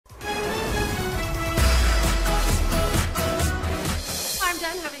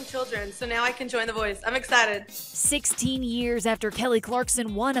children, so now I can join The Voice. I'm excited. 16 years after Kelly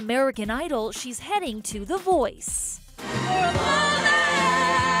Clarkson won American Idol, she's heading to The Voice.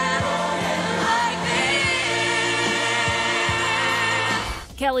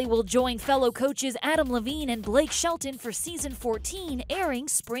 Kelly will join fellow coaches Adam Levine and Blake Shelton for season 14, airing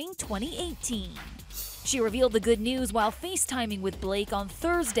spring 2018. She revealed the good news while FaceTiming with Blake on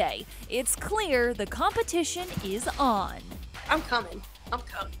Thursday. It's clear the competition is on. I'm coming.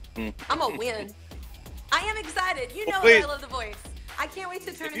 I'm gonna win. I am excited. You know Please. I love The Voice. I can't wait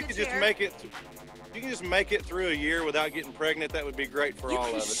to turn If you in the could chair. if you can just make it through a year without getting pregnant, that would be great for all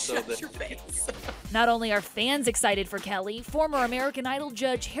of us. Shut your face. Not only are fans excited for Kelly, former American Idol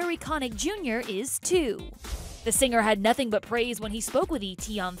judge Harry Connick Jr. is too. The singer had nothing but praise when he spoke with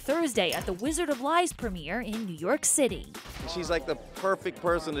E.T. on Thursday at the Wizard of Lies premiere in New York City. She's like the perfect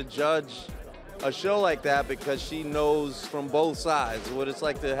person to judge a show like that because she knows from both sides what it's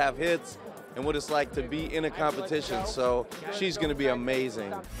like to have hits and what it's like to be in a competition. So she's going to be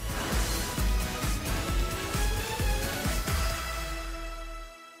amazing.